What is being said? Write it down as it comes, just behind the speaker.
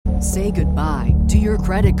Say goodbye to your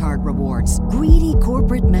credit card rewards. Greedy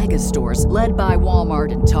corporate mega stores, led by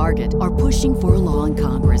Walmart and Target, are pushing for a law in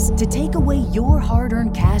Congress to take away your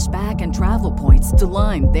hard-earned cash back and travel points to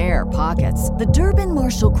line their pockets. The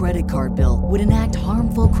Durbin-Marshall credit card bill would enact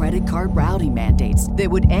harmful credit card routing mandates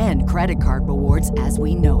that would end credit card rewards as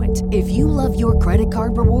we know it. If you love your credit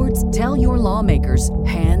card rewards, tell your lawmakers,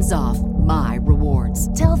 hands off my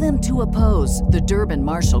rewards. Tell them to oppose the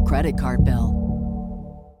Durbin-Marshall credit card bill.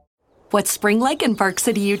 What's spring like in Park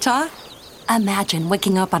City, Utah? Imagine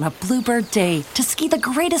waking up on a bluebird day to ski the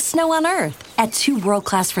greatest snow on Earth at two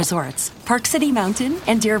world-class resorts, Park City Mountain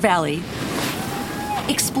and Deer Valley.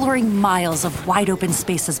 Exploring miles of wide-open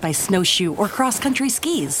spaces by snowshoe or cross-country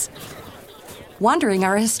skis. Wandering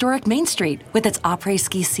our historic Main Street with its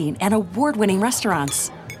après-ski scene and award-winning restaurants.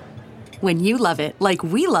 When you love it like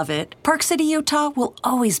we love it, Park City, Utah will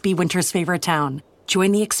always be winter's favorite town.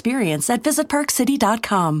 Join the experience at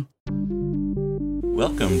visitparkcity.com.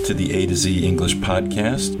 Welcome to the A to Z English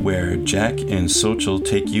podcast, where Jack and Sochel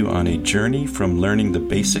take you on a journey from learning the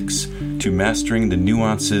basics to mastering the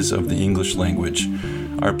nuances of the English language.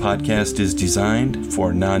 Our podcast is designed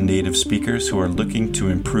for non-native speakers who are looking to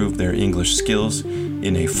improve their English skills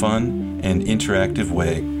in a fun and interactive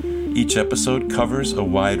way. Each episode covers a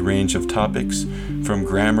wide range of topics, from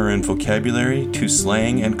grammar and vocabulary to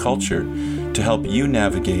slang and culture, to help you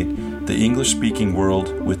navigate the English-speaking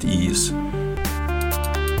world with ease.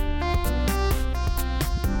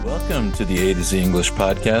 Welcome to the A to Z English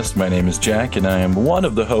podcast. My name is Jack, and I am one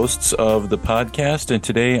of the hosts of the podcast, and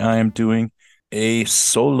today I am doing a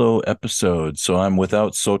solo episode. So I'm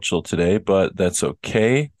without Sochel today, but that's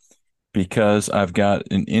okay because I've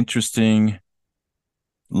got an interesting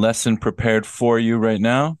lesson prepared for you right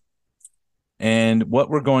now. And what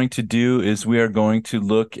we're going to do is we are going to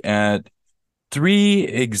look at 3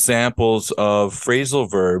 examples of phrasal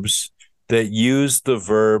verbs that use the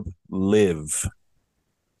verb live.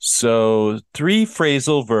 So 3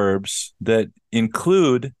 phrasal verbs that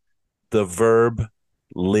include the verb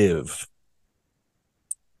live.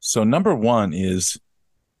 So number 1 is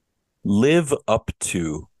live up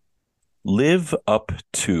to. Live up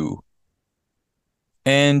to.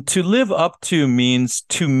 And to live up to means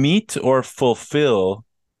to meet or fulfill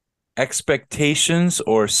expectations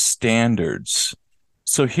or standards.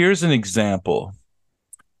 So here's an example.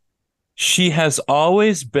 She has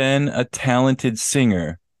always been a talented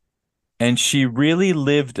singer, and she really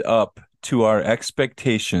lived up to our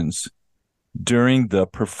expectations during the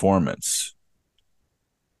performance.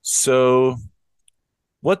 So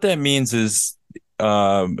what that means is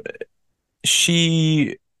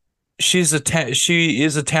she is a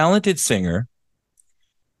talented singer,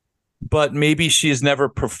 but maybe she has never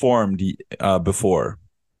performed before.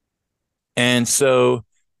 And so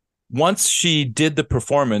once she did the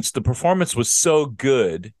performance was so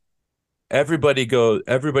good.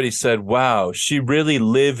 Everybody said, wow, she really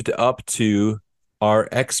lived up to our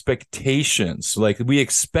expectations. Like, we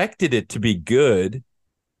expected it to be good,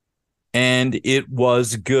 and it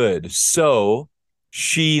was good. So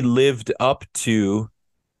she lived up to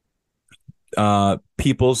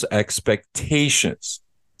people's expectations.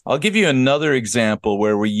 I'll give you another example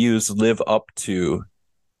where we use live up to.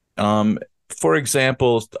 For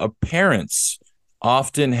example, parents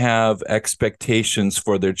often have expectations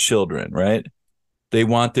for their children, right? They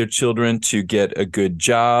want their children to get a good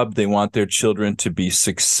job. They want their children to be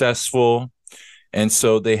successful. And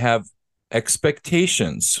so they have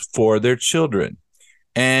expectations for their children.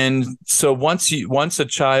 And so once a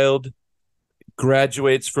child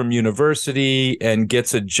graduates from university and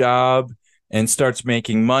gets a job and starts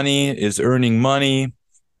making money, is earning money,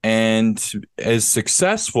 and is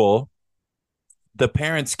successful, the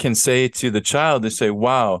parents can say to the child, they say,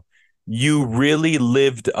 wow, you really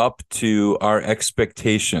lived up to our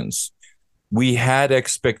expectations. We had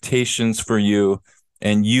expectations for you,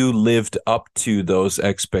 and you lived up to those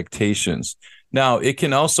expectations. Now, it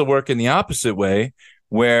can also work in the opposite way,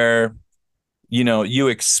 where you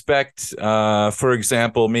expect, for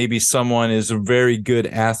example, maybe someone is a very good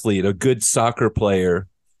athlete, a good soccer player,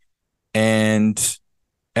 and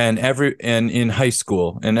in high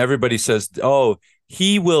school, and everybody says, oh,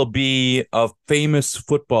 he will be a famous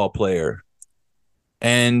football player.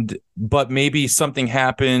 But maybe something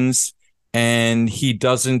happens and he's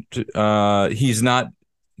not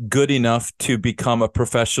good enough to become a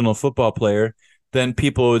professional football player. Then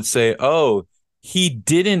people would say, oh, he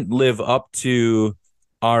didn't live up to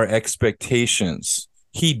our expectations.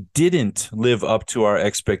 He didn't live up to our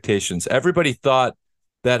expectations. Everybody thought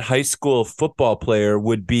that high school football player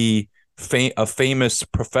would be a famous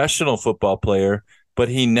professional football player, but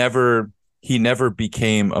he never he never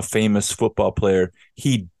became a famous football player.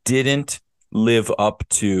 He didn't live up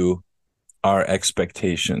to our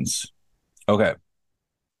expectations. Okay.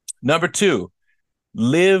 Number 2,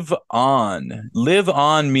 live on. Live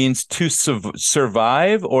on means to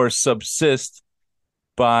survive or subsist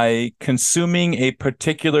by consuming a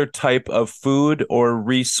particular type of food or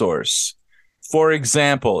resource. For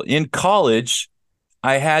example, in college,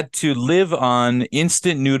 I had to live on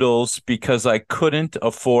instant noodles because I couldn't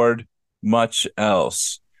afford much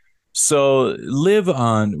else. So live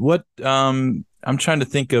on what I'm trying to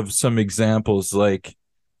think of some examples like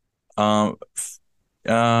let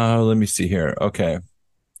me see here. Okay.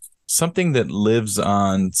 Something that lives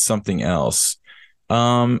on something else.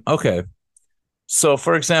 Okay. So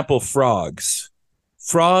for example, frogs.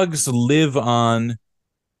 Frogs live on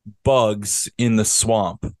bugs in the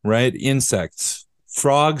swamp, right? Insects.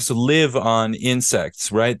 Frogs live on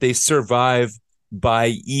insects, right? They survive by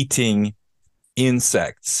eating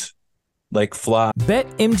insects like flies.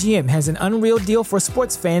 BetMGM has an unreal deal for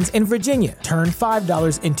sports fans in Virginia. Turn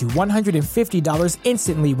 $5 into $150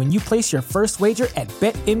 instantly when you place your first wager at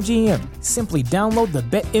BetMGM. Simply download the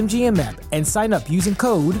BetMGM app and sign up using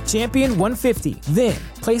code Champion150. Then,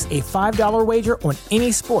 place a $5 wager on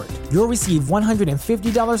any sport. You'll receive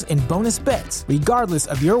 $150 in bonus bets, regardless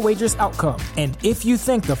of your wager's outcome. And if you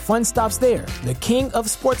think the fun stops there, the King of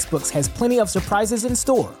Sportsbooks has plenty of surprises in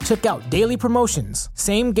store. Check out daily promotions,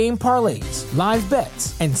 same-game parlays, live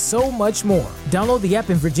bets, and so much more. Download the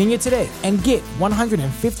app in Virginia today and get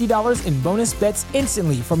 $150 in bonus bets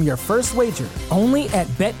instantly from your first wager. Only at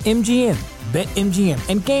BetMGM. BetMGM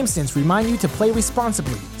and GameSense remind you to play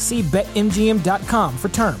responsibly. See BetMGM.com for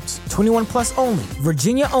terms. 21 plus only.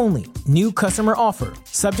 Virginia only. New customer offer.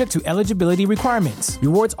 Subject to eligibility requirements.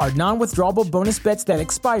 Rewards are non-withdrawable bonus bets that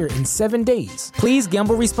expire in 7 days. Please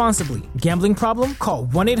gamble responsibly. Gambling problem? Call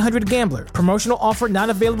 1-800-GAMBLER. Promotional offer not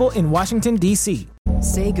available in Washington, D.C.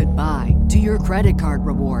 Say goodbye to your credit card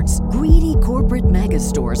rewards. Greedy corporate mega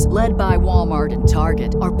stores, led by Walmart and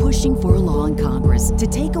Target, are pushing for a law in Congress to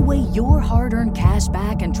take away your hard-earned cash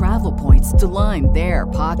back and travel points to line their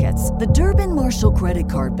pockets. The Durbin-Marshall credit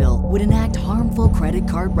card bill would enact harmful credit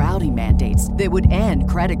card routing mandates that would end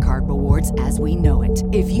credit card rewards as we know it.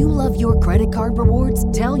 If you love your credit card rewards,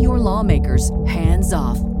 tell your lawmakers, hands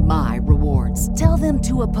off my rewards. Tell them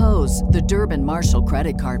to oppose the Durbin-Marshall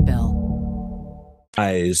credit card bill.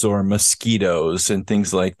 Or mosquitoes and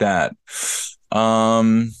things like that.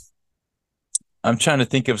 I'm trying to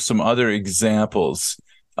think of some other examples.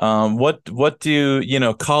 What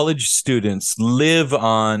do college students live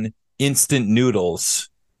on instant noodles,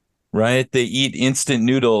 right? They eat instant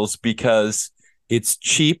noodles because it's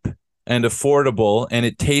cheap and affordable and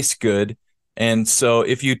it tastes good. And so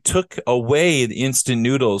if you took away the instant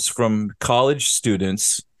noodles from college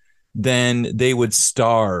students, then they would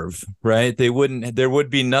starve, right? There would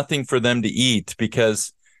be nothing for them to eat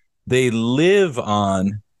because they live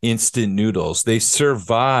on instant noodles. They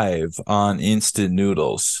survive on instant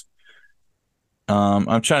noodles.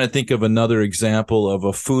 I'm trying to think of another example of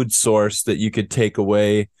a food source that you could take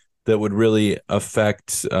away that would really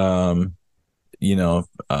affect, an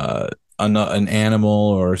animal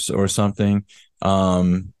or something.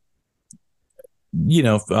 For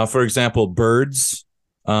example, birds.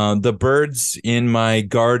 The birds in my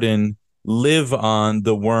garden live on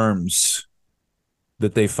the worms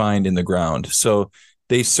that they find in the ground. So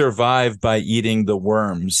they survive by eating the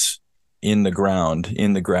worms in the ground,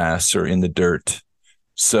 in the grass or in the dirt.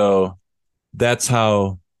 So that's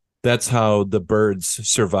how the birds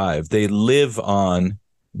survive. They live on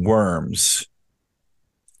worms.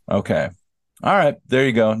 Okay. All right. There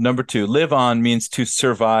you go. Number 2, live on means to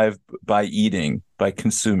survive by eating, by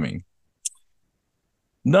consuming.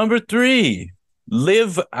 Number 3,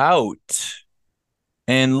 live out.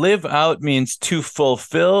 And live out means to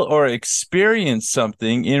fulfill or experience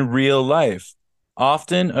something in real life,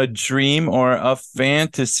 often a dream or a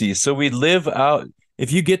fantasy. So we live out.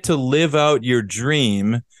 If you get to live out your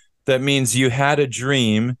dream, that means you had a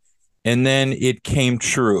dream and then it came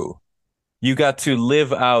true. You got to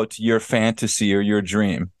live out your fantasy or your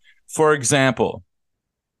dream. For example,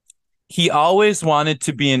 he always wanted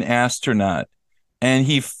to be an astronaut. And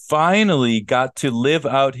he finally got to live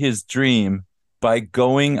out his dream by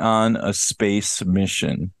going on a space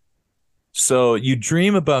mission. So you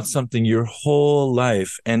dream about something your whole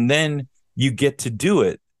life, and then you get to do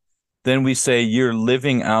it. Then we say you're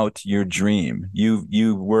living out your dream.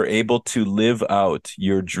 You were able to live out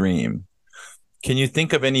your dream. Can you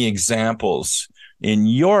think of any examples in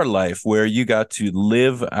your life where you got to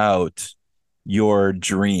live out your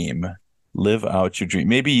dream? Live out your dream.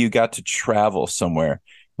 Maybe you got to travel somewhere.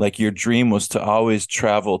 like your dream was to always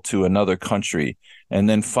travel to another country, and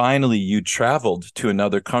then finally you traveled to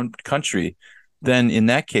another country, then in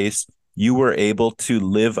that case, you were able to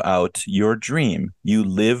live out your dream. You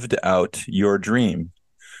lived out your dream.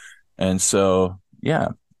 And so, yeah,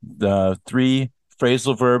 the 3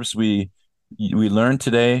 phrasal verbs we learned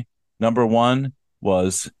today. Number 1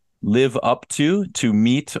 was live up to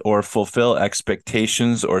meet or fulfill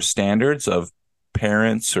expectations or standards of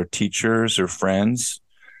parents or teachers or friends.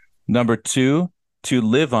 Number 2, to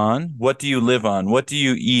live on. What do you live on? What do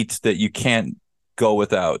you eat that you can't go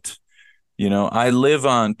without? I live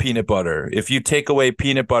on peanut butter. If you take away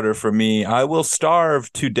peanut butter from me, I will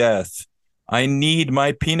starve to death. I need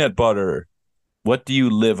my peanut butter. What do you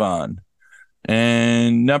live on?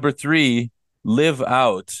 And number 3, live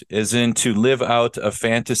out, as in to live out a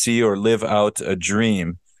fantasy or live out a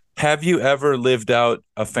dream. Have you ever lived out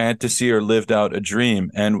a fantasy or lived out a dream?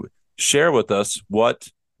 And share with us, what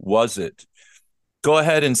was it? Go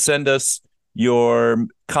ahead and send us your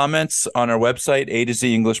comments on our website,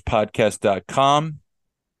 a2zenglishpodcast.com,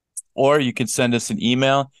 or you can send us an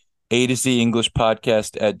email,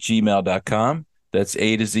 a2zenglishpodcast@gmail.com. That's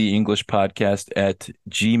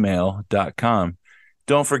a2zenglishpodcast@gmail.com.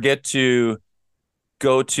 Don't forget to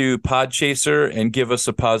go to Podchaser and give us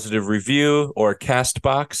a positive review, or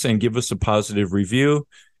Castbox and give us a positive review.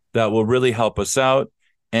 That will really help us out.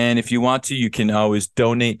 And if you want to, you can always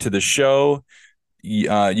donate to the show.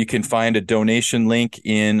 You can find a donation link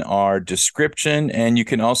in our description, and you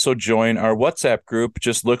can also join our WhatsApp group.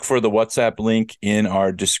 Just look for the WhatsApp link in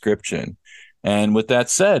our description. And with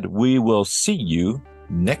that said, we will see you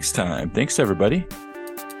next time. Thanks, everybody.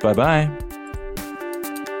 Bye-bye.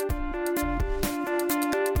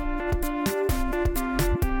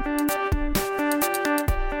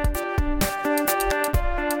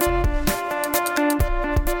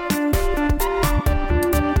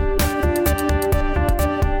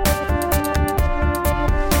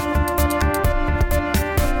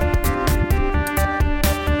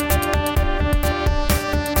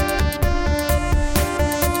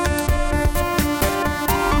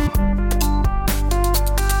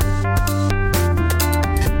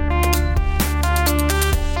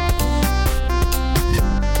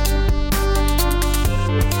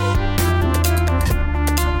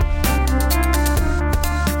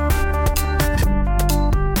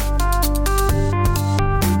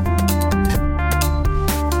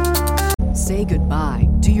 Say goodbye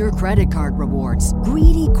to your credit card rewards.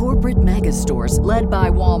 Greedy corporate mega stores, led by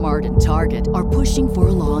Walmart and Target, are pushing for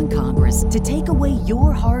a law in Congress to take away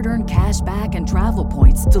your hard-earned cash back and travel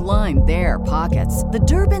points to line their pockets. The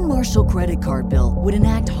Durbin-Marshall credit card bill would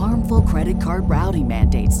enact harmful credit card routing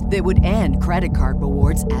mandates that would end credit card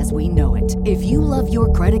rewards as we know it. If you love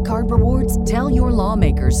your credit card rewards, tell your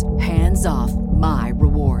lawmakers, hands off my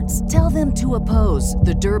rewards. Tell them to oppose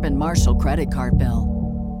the Durbin-Marshall credit card bill.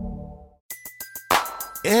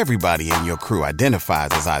 Everybody in your crew identifies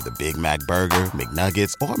as either Big Mac Burger,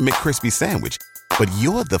 McNuggets, or McCrispy Sandwich. But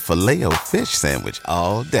you're the Filet-O-Fish Sandwich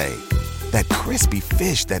all day. That crispy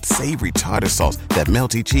fish, that savory tartar sauce, that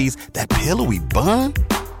melty cheese, that pillowy bun.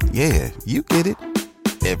 Yeah, you get it.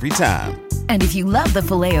 Every time. And if you love the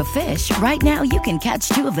Filet-O-Fish, right now you can catch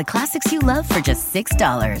 2 of the classics you love for just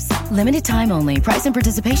 $6. Limited time only. Price and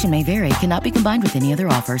participation may vary. Cannot be combined with any other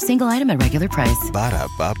offer. Single item at regular price.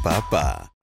 Ba-da-ba-ba-ba.